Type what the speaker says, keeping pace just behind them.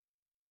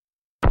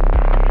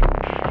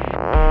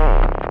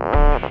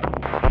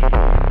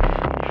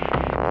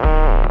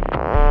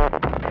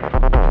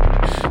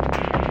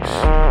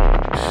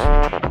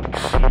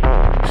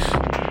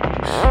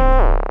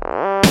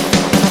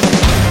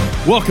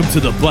Welcome to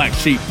the Black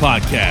Sheep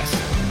Podcast.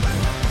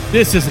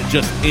 This isn't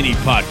just any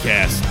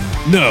podcast.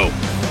 No,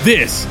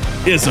 this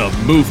is a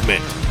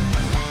movement.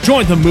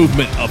 Join the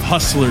movement of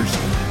hustlers,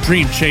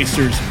 dream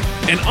chasers,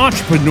 and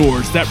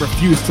entrepreneurs that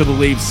refuse to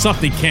believe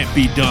something can't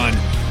be done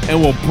and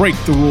will break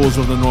the rules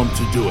of the norm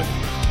to do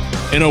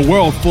it. In a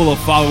world full of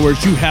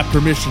followers, you have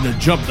permission to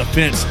jump the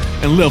fence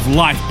and live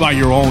life by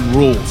your own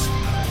rules.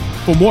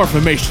 For more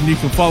information, you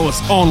can follow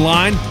us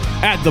online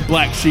at The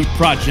Black Sheep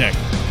Project.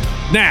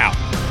 Now,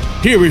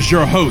 here is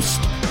your host,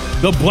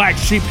 the Black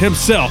Sheep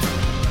himself,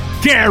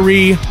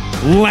 Gary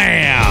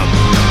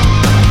Lamb.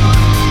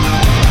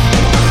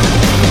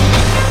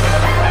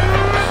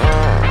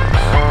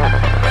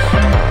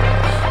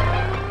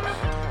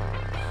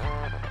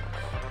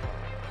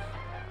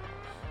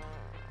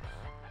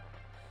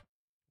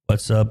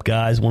 What's up,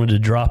 guys? Wanted to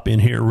drop in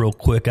here real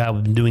quick.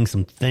 I've been doing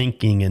some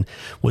thinking and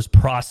was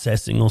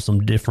processing on some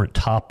different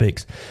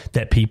topics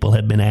that people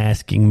have been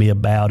asking me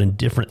about and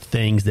different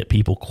things that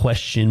people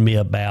question me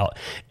about.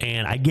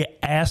 And I get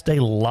asked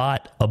a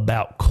lot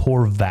about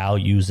core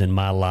values in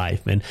my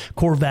life. And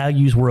core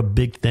values were a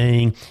big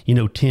thing,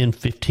 10,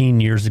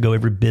 15 years ago.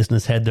 Every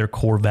business had their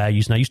core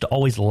values. And I used to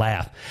always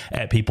laugh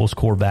at people's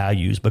core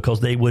values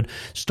because they would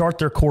start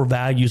their core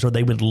values or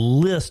they would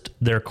list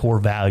their core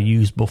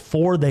values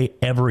before they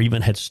ever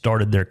even had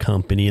started their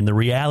company. And the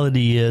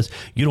reality is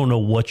you don't know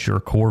what your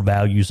core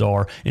values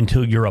are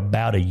until you're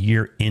about a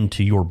year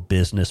into your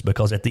business,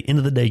 because at the end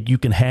of the day, you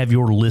can have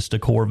your list of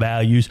core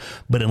values,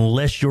 but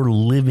unless you're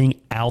living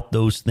out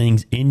those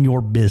things in your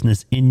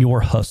business, in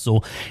your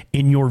hustle,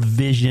 in your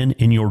vision,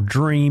 in your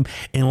dream,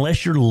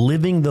 unless you're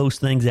living those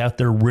things out,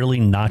 they're really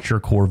not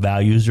your core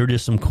values. They're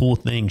just some cool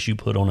things you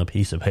put on a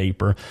piece of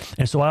paper.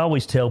 And so I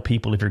always tell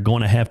people, if you're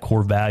going to have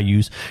core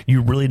values,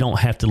 you really don't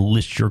have to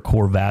list your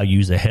core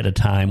values ahead of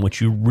time.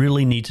 What you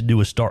really need to do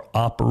is start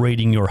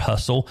operating your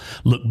hustle.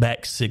 Look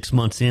back 6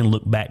 months in,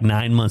 look back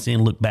 9 months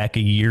in, look back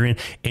a year in,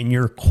 and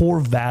your core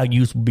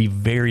values will be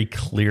very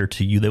clear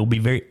to you. They will be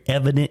very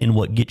evident in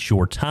what gets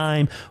your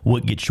time,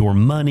 what gets your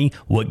money,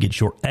 what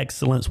gets your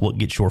excellence, what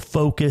gets your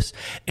focus.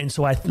 And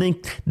so I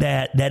think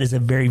that that is a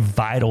very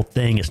vital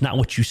thing. It's not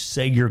what you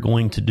say you're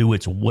going to do,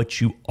 it's what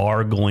you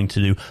are going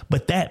to do.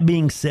 But that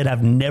being said,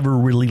 I've never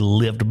really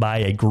lived by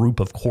a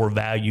group of core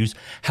values.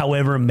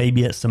 However,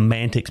 maybe it's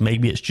semantics,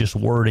 maybe it's just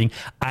wording.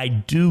 I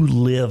do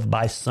live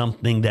by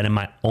something that in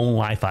my own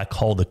life I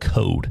call the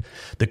code.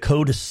 The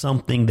code is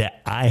something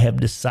that I have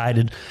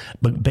decided,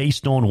 but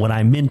based on what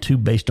I'm into,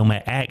 based on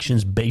my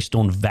actions, based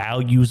on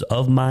values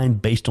of mine,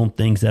 based on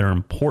things that are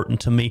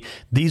important to me.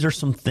 These are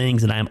some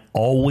things that I'm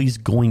always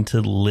going to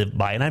live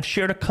by. And I've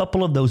shared a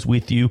couple of those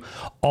with you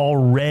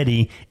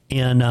already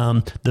in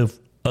the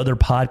other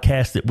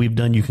podcasts that we've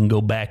done. You can go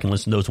back and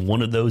listen to those.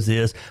 One of those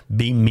is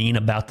Be Mean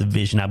About the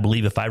Vision. I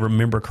believe, if I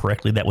remember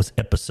correctly, that was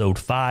episode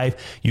 5.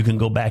 You can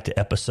go back to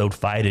episode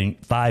 5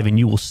 and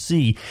you will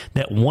see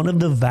that one of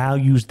the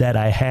values that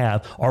I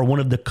have, or one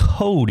of the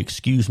code,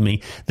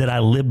 that I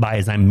live by,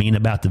 is I'm mean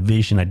about the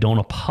vision. I don't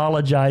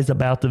apologize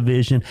about the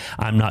vision.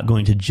 I'm not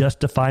going to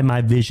justify my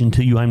vision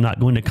to you. I'm not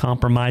going to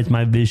compromise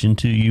my vision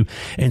to you.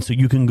 And so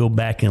you can go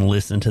back and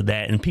listen to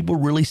that. And people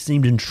really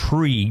seemed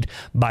intrigued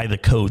by the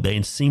code.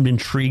 They seemed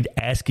intrigued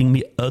asking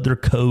me other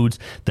codes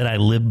that I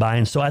live by.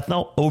 And so I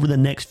thought over the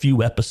next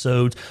few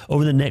episodes,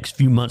 over the next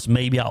few months,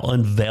 maybe I'll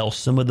unveil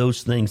some of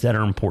those things that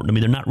are important to me.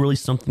 They're not really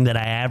something that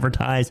I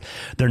advertise.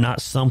 They're not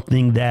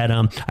something that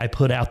I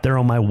put out there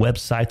on my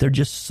website. They're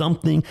just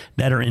something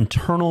that are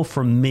internal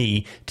for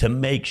me to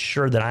make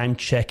sure that I'm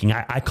checking.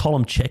 I call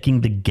them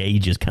checking the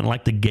gauges, kind of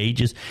like the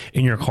gauges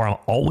in your car. I'm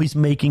always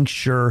making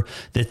sure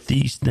that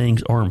these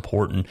things are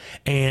important.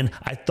 And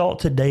I thought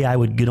today I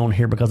would get on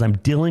here because I'm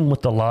dealing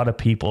with a lot of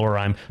people,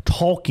 or I'm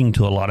talking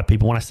to a lot of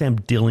people. When I say I'm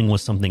dealing with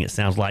something, it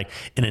sounds like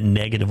in a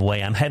negative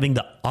way. I'm having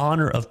the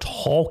honor of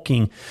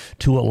talking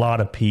to a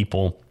lot of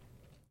people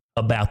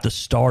about the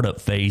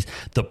startup phase,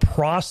 the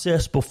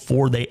process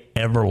before they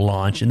ever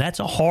launch. And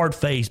that's a hard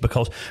phase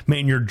because,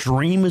 man, your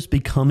dream is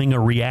becoming a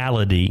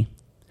reality,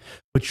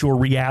 but your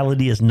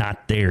reality is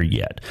not there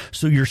yet.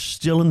 So you're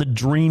still in the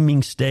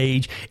dreaming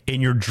stage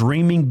and you're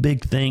dreaming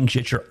big things,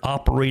 yet you're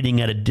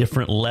operating at a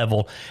different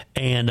level,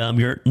 and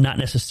you're not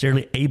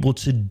necessarily able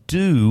to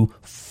do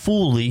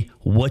fully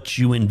what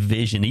you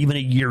envision. Even a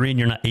year in,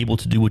 you're not able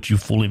to do what you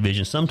fully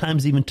envision.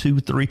 Sometimes even 2,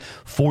 3,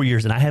 4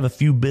 years. And I have a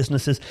few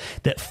businesses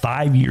that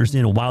 5 years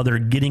in, while they're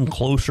getting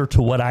closer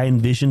to what I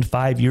envisioned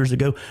 5 years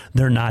ago,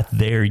 they're not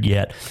there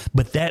yet.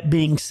 But that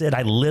being said,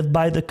 I live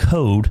by the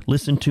code.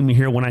 Listen to me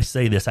here when I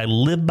say this. I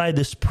live by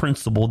this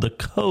principle, the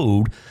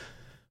code,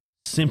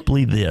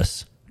 simply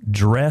this: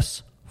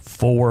 dress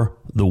for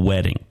the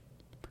wedding.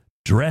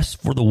 Dress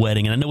for the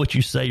wedding. And I know what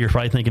you say. You're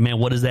probably thinking, man,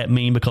 what does that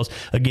mean? Because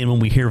again, when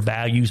we hear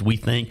values, we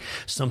think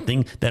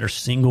something that are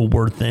single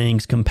word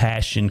things,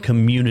 compassion,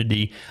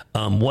 community,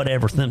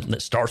 whatever, something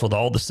that starts with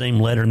all the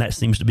same letter. And that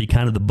seems to be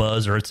kind of the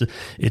buzz, or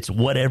it's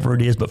whatever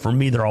it is. But for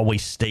me, they're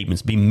always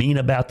statements. Be mean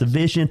about the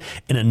vision.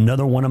 And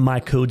another one of my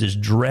codes is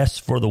dress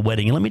for the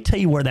wedding. And let me tell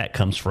you where that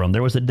comes from.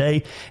 There was a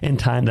day and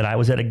time that I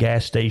was at a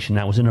gas station.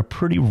 I was in a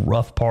pretty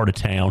rough part of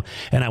town,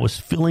 and I was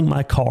filling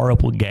my car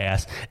up with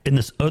gas, and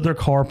this other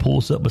car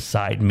pulls up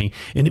beside me,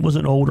 and it was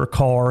an older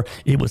car.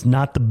 It was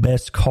not the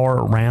best car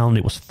around.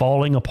 It was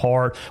falling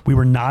apart. We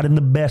were not in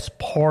the best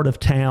part of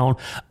town.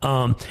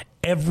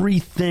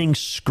 Everything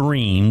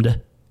screamed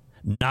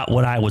not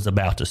what I was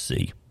about to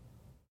see.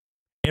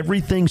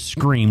 Everything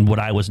screamed what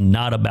I was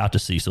not about to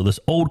see. So this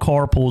old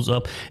car pulls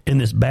up in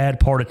this bad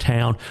part of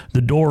town.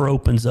 The door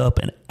opens up,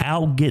 and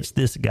out gets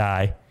this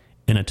guy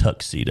in a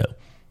tuxedo.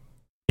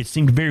 It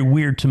seemed very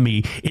weird to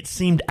me. It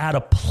seemed out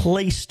of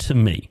place to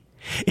me.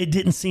 It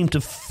didn't seem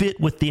to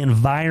fit with the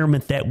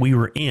environment that we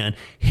were in.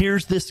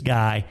 Here's this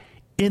guy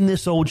in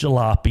this old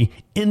jalopy,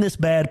 in this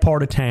bad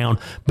part of town,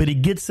 but he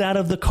gets out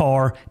of the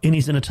car and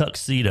he's in a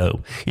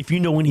tuxedo. If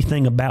you know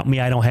anything about me,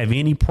 I don't have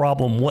any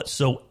problem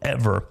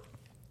whatsoever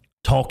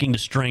talking to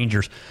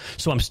strangers.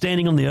 So I'm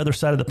standing on the other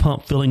side of the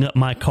pump filling up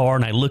my car,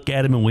 and I look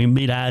at him and we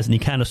meet eyes, and he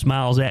kind of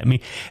smiles at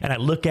me, and I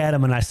look at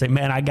him and I say,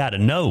 man, I got to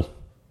know.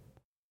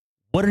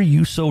 What are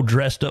you so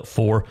dressed up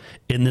for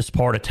in this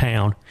part of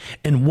town?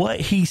 And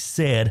what he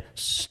said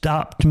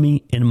stopped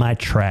me in my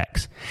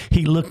tracks.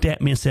 He looked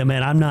at me and said,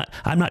 man, I'm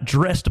not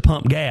dressed to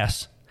pump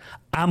gas.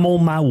 I'm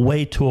on my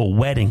way to a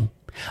wedding.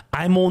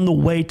 I'm on the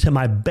way to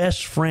my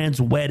best friend's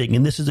wedding,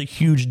 and this is a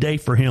huge day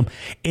for him.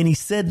 And he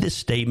said this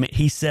statement.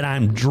 He said,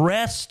 I'm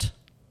dressed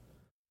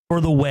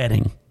for the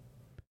wedding.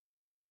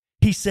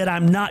 He said,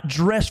 I'm not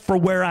dressed for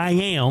where I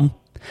am.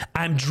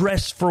 I'm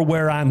dressed for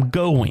where I'm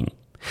going.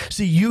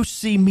 See, you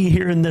see me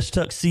here in this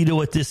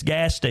tuxedo at this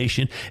gas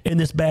station in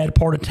this bad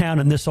part of town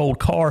in this old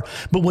car.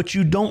 But what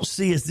you don't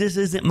see is this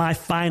isn't my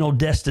final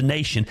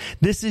destination.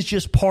 This is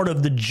just part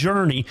of the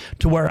journey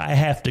to where I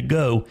have to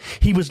go.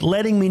 He was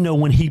letting me know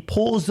when he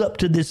pulls up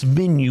to this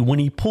venue, when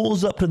he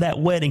pulls up to that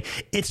wedding,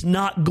 it's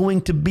not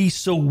going to be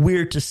so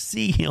weird to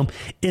see him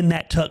in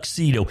that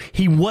tuxedo.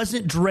 He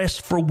wasn't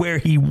dressed for where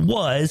he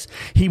was.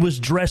 He was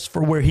dressed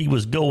for where he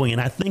was going.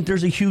 And I think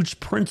there's a huge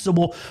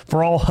principle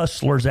for all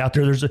hustlers out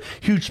there. There's a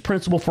huge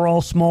principle for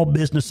all small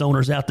business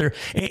owners out there.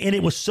 And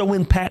it was so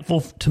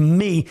impactful to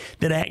me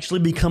that it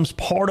actually becomes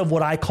part of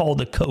what I call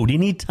the code.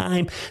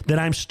 Anytime that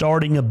I'm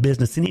starting a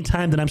business,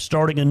 anytime that I'm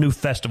starting a new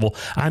festival,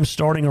 I'm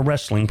starting a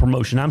wrestling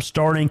promotion, I'm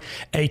starting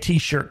a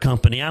t-shirt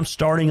company, I'm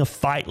starting a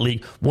fight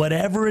league,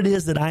 whatever it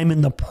is that I'm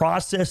in the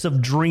process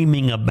of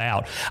dreaming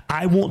about,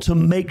 I want to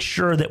make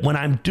sure that when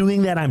I'm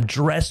doing that, I'm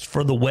dressed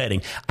for the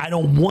wedding. I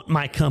don't want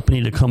my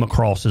company to come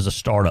across as a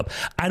startup.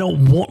 I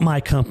don't want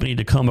my company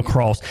to come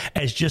across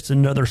as just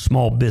another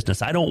small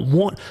business. I don't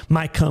want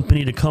my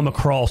company to come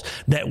across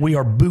that we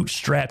are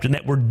bootstrapped and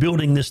that we're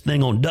building this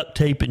thing on duct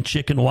tape and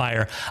chicken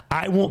wire.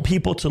 I want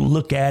people to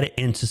look at it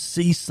and to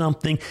see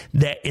something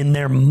that in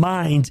their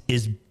minds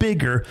is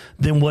bigger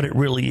than what it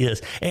really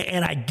is.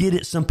 And I get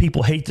it. Some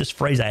people hate this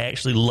phrase. I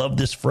actually love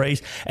this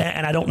phrase.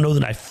 And I don't know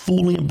that I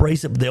fully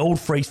embrace it. But the old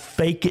phrase,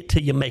 fake it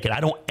till you make it. I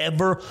don't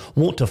ever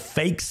want to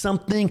fake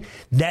something.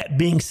 That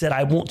being said,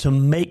 I want to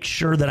make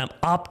sure that I'm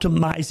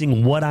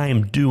optimizing what I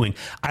am doing.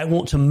 I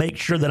want to make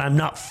sure that I'm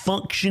not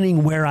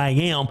functioning where I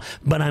am,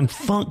 but I'm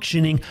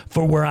functioning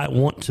for where I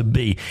want to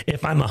be.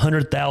 If I'm a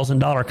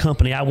 $100,000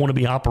 company, I want to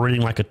be operating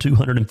like a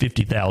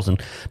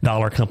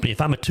 $250,000 company. If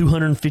I'm a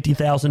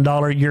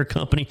 $250,000 a year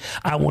company,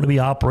 I want to be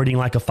operating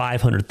like a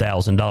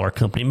 $500,000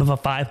 company. If I'm a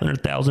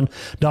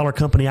 $500,000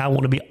 company, I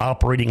want to be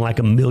operating like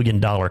 $1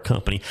 million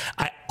company.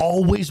 I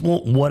always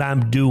want what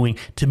I'm doing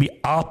to be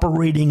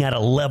operating at a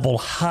level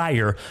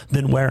higher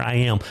than where I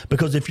am.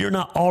 Because if you're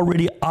not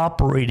already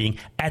operating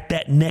at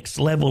that next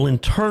level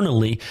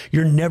internally,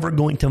 you're never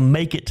going to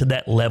make it to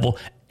that level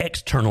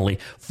externally.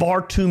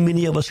 Far too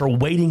many of us are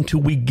waiting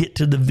till we get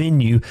to the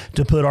venue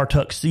to put our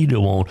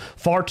tuxedo on.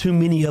 Far too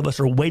many of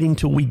us are waiting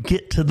till we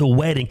get to the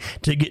wedding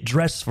to get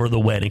dressed for the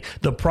wedding.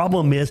 The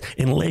problem is,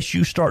 unless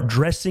you start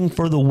dressing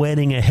for the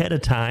wedding ahead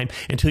of time,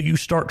 until you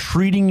start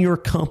treating your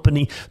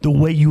company the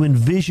way you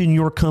envision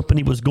your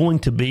company was going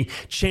to be,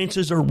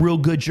 chances are real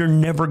good you're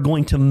never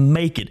going to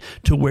make it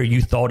to where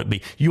you thought it'd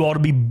be. You ought to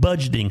be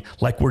budgeting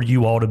like where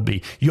you ought to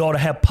be. You ought to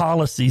have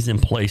policies in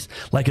place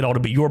like it ought to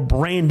be. Your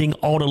branding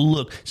ought to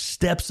look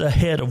steps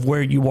ahead of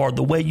where you are,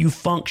 the way you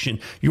function,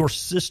 your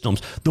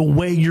systems, the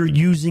way you're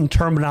using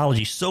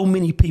terminology. So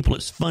many people,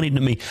 it's funny to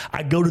me,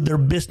 I go to their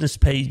business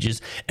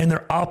pages and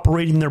they're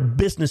operating their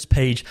business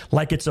page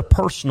like it's a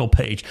personal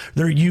page.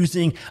 They're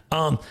using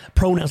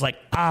pronouns like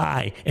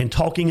I and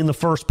talking in the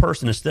first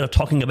person instead of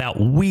talking about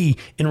we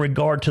in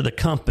regard to the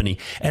company.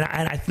 And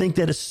I think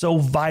that is so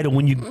vital.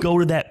 When you go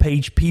to that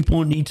page,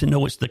 people need to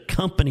know it's the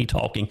company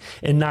talking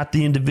and not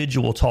the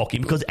individual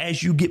talking, because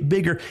as you get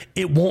bigger,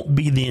 it won't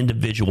be the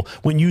individual. individual,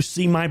 when you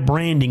see my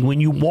branding, when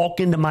you walk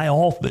into my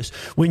office,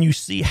 when you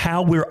see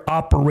how we're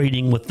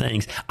operating with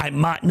things, I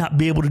might not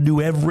be able to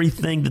do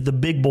everything that the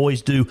big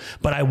boys do,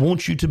 but I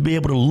want you to be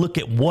able to look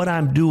at what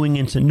I'm doing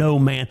and to know,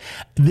 man,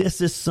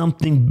 this is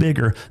something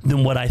bigger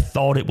than what I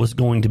thought it was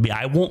going to be.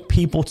 I want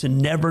people to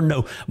never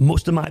know.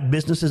 Most of my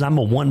businesses, I'm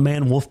a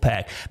one-man wolf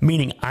pack,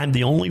 meaning I'm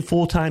the only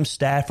full-time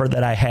staffer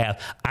that I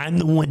have. I'm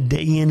the one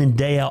day in and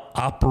day out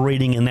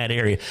operating in that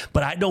area.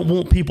 But I don't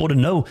want people to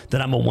know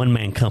that I'm a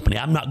one-man company.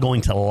 I'm not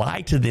going to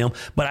lie to them,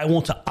 but I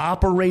want to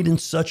operate in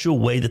such a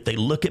way that they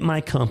look at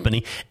my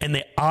company and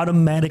they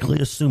automatically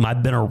assume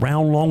I've been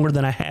around longer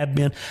than I have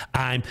been.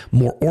 I'm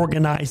more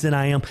organized than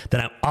I am,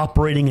 that I'm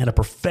operating at a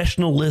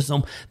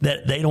professionalism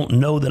that they don't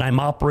know that I'm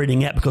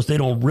operating at because they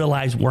don't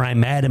realize where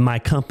I'm at in my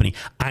company.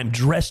 I'm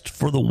dressed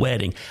for the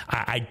wedding.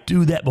 I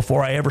do that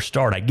before I ever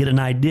start. I get an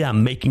idea.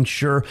 I'm making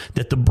sure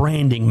that the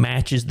branding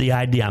matches the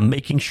idea. I'm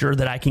making sure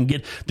that I can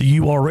get the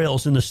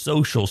URLs and the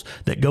socials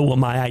that go with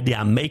my idea.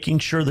 I'm making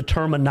sure the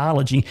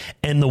terminology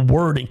and the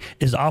wording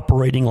is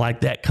operating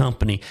like that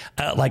company,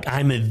 like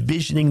I'm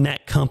envisioning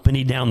that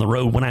company down the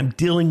road. When I'm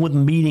dealing with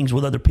meetings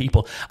with other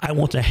people, I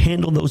want to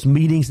handle those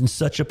meetings in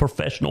such a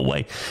professional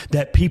way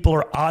that people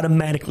are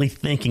automatically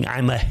thinking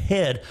I'm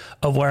ahead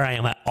of where I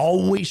am. I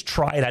always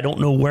try it. I don't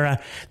know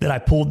that I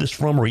pulled this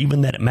from or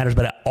even that it matters,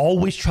 but I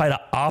always try to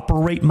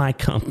operate my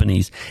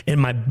companies and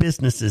my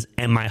businesses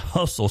and my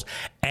hustles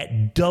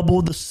at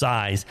double the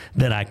size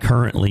that I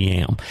currently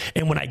am.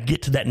 And when I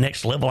get to that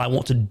next level, I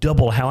want to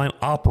double how I'm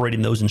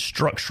operating those and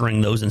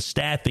structuring those and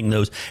staffing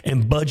those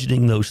and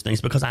budgeting those things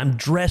because I'm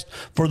dressed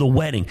for the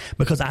wedding,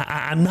 because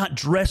I'm not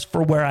dressed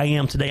for where I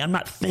am today. I'm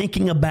not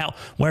thinking about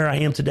where I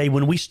am today.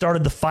 When we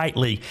started the Fight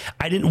League,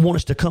 I didn't want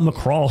us to come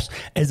across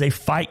as a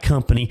fight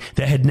company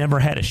that had never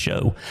had a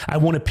show. I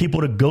wanted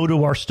people to go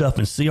to our stuff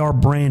and see our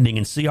branding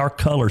and see our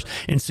colors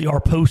and see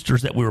our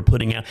posters that we were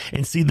putting out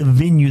and see the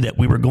venue that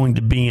we were going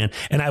to be in.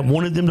 And I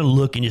wanted them to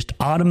look and just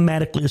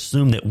automatically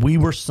assume that we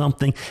were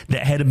something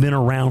that had been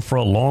around for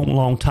a long,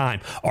 long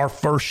time. Our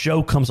first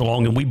show comes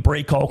along and we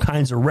break all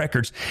kinds of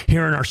records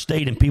here in our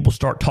state and people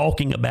start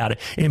talking about it.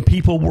 And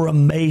people were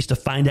amazed to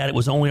find out it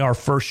was only our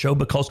first show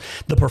because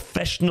the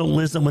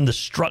professionalism and the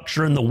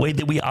structure and the way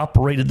that we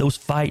operated those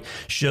fight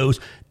shows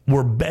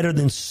were better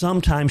than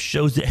sometimes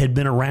shows that had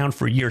been around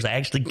for years. I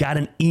actually got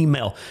an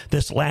email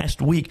this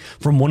last week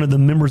from one of the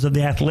members of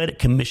the athletic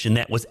commission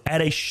that was at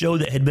a show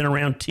that had been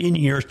around 10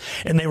 years,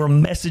 and they were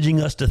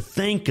messaging us to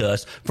thank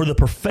us for the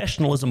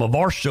professionalism of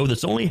our show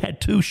that's only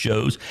had 2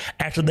 shows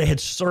after they had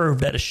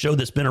served at a show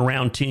that's been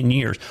around 10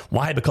 years.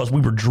 Why? Because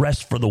we were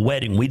dressed for the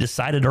wedding. We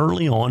decided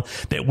early on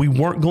that we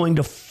weren't going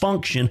to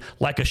function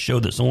like a show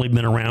that's only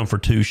been around for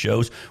 2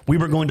 shows. We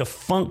were going to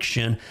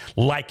function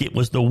like it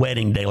was the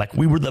wedding day, like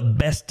we were the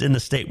best in the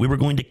state. We were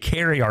going to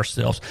carry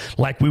ourselves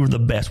like we were the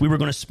best. We were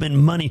going to spend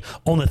money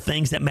on the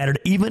things that mattered.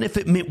 Even if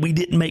it meant we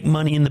didn't make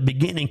money in the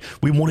beginning,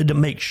 we wanted to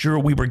make sure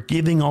we were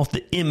giving off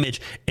the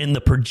image and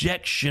the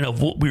projection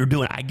of what we were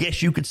doing. I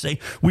guess you could say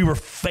we were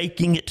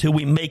faking it till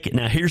we make it.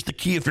 Now, here's the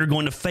key. If you're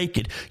going to fake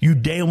it, you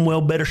damn well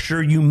better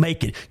sure you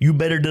make it. You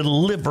better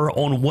deliver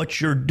on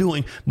what you're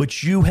doing,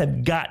 but you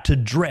have got to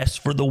dress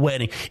for the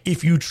wedding.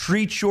 If you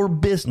treat your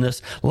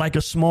business like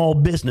a small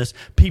business,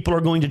 people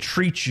are going to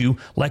treat you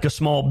like a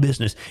small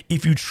business.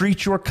 If you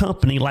treat your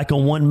company like a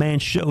one-man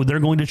show, they're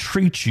going to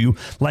treat you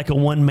like a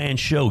one-man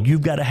show.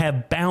 You've got to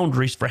have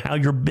boundaries for how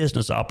your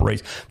business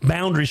operates,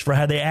 boundaries for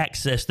how the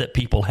access that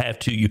people have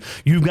to you.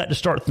 You've got to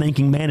start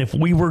thinking, man, if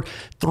we were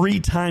 3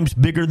 times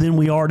bigger than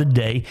we are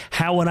today,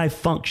 how would I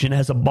function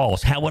as a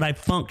boss? How would I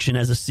function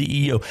as a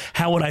CEO?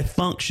 How would I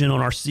function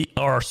on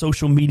our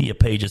social media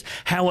pages?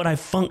 How would I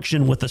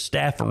function with the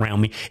staff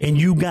around me? And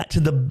you got to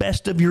the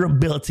best of your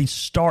ability,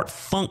 start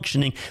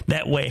functioning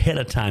that way ahead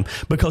of time.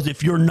 Because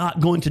if you're not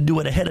going to do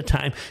it ahead of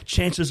time,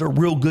 chances are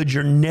real good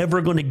you're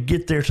never going to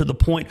get there to the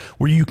point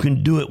where you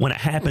can do it when it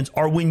happens.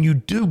 Or when you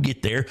do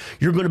get there,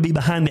 you're going to be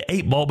behind the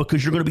 8 ball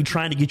because you're going to be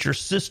trying to get your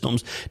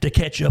systems to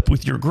catch up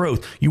with your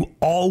growth. You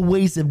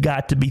always have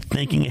got to be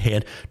thinking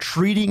ahead,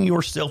 treating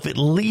yourself at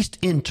least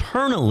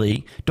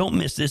internally, don't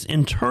miss this,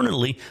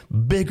 internally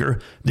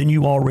bigger than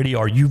you already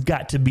are. You've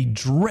got to be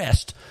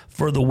dressed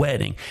for the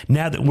wedding.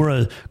 Now that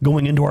we're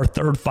going into our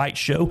 3rd fight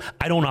show,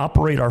 I don't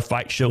operate our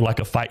fight show like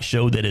a fight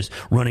show that is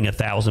running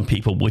 1,000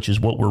 people, which is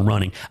what we're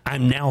running.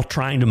 I'm now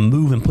trying to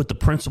move and put the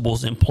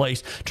principles in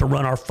place to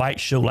run our fight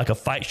show like a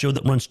fight show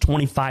that runs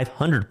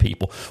 2,500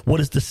 people.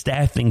 What is the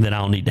staffing that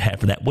I'll need to have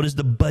for that? What is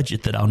the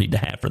budget that I'll need to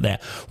have for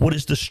that? What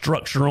is the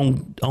structure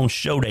on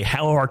show day?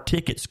 How are our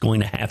tickets going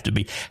to have to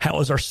be?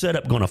 How is our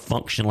setup going to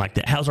function like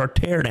that? How's our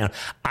teardown?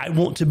 I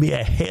want to be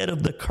ahead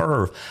of the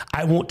curve.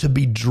 I want to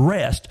be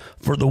dressed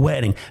for the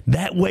wedding.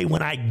 That way,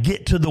 when I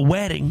get to the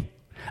wedding,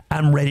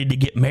 I'm ready to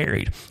get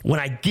married. When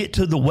I get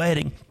to the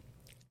wedding,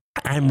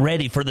 I'm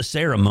ready for the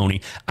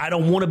ceremony. I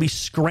don't want to be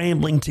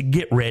scrambling to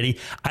get ready.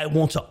 I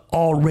want to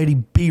already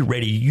be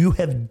ready. You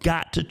have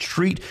got to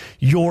treat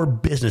your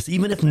business,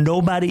 even if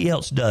nobody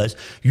else does,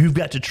 you've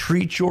got to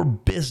treat your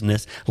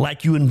business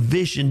like you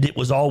envisioned it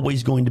was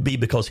always going to be.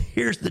 Because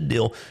here's the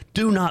deal.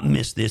 Do not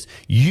miss this.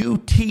 You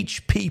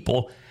teach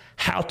people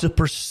how to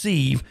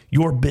perceive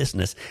your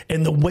business.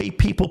 And the way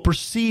people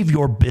perceive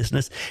your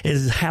business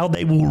is how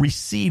they will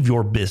receive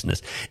your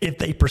business. If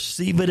they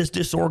perceive it as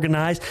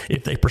disorganized,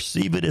 if they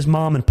perceive it as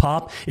mom and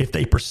pop, if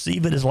they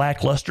perceive it as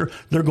lackluster,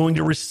 they're going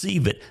to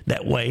receive it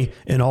that way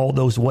in all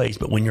those ways.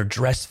 But when you're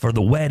dressed for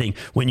the wedding,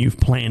 when you've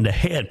planned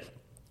ahead,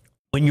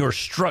 when you're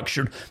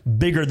structured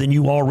bigger than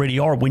you already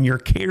are, when you're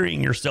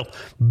carrying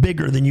yourself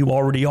bigger than you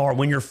already are,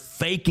 when you're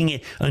faking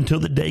it until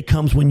the day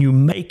comes when you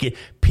make it,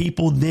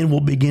 people then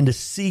will begin to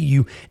see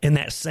you in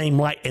that same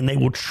light, and they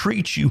will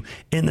treat you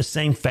in the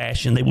same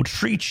fashion. They will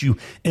treat you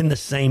in the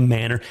same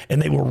manner,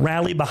 and they will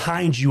rally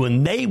behind you,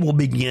 and they will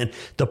begin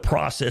the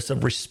process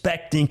of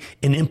respecting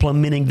and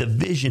implementing the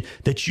vision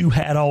that you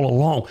had all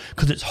along.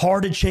 Because it's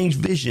hard to change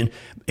vision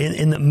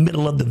in the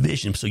middle of the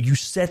vision. So you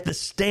set the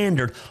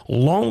standard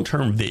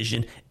long-term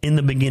vision in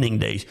the beginning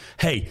days.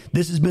 Hey,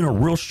 this has been a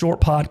real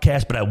short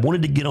podcast, but I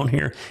wanted to get on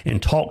here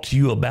and talk to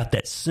you about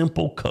that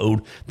simple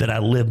code that I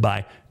live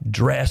by.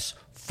 Dress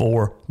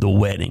for the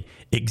wedding.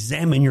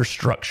 Examine your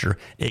structure,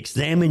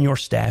 examine your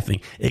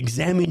staffing,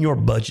 examine your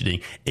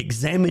budgeting,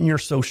 examine your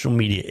social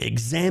media,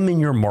 examine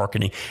your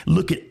marketing.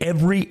 Look at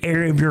every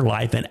area of your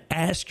life and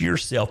ask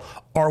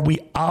yourself, are we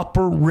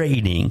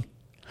operating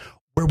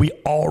where we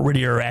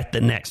already are at the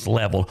next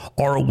level?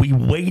 Or are we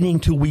waiting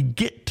till we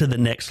get to the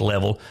next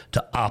level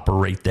to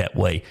operate that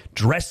way?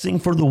 Dressing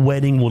for the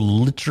wedding will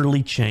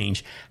literally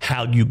change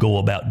how you go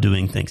about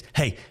doing things.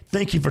 Hey,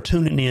 thank you for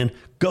tuning in.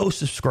 Go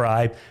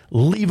subscribe,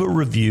 leave a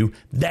review.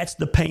 That's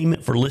the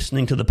payment for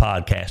listening to the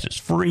podcast. It's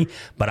free,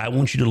 but I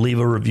want you to leave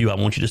a review. I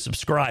want you to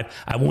subscribe.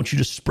 I want you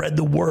to spread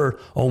the word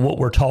on what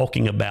we're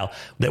talking about,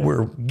 that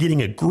we're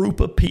getting a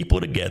group of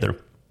people together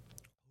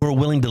who are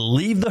willing to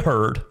leave the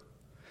herd,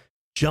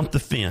 jump the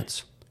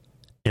fence,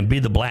 and be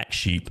the black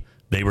sheep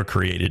they were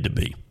created to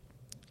be.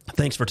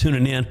 Thanks for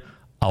tuning in.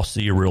 I'll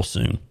see you real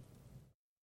soon.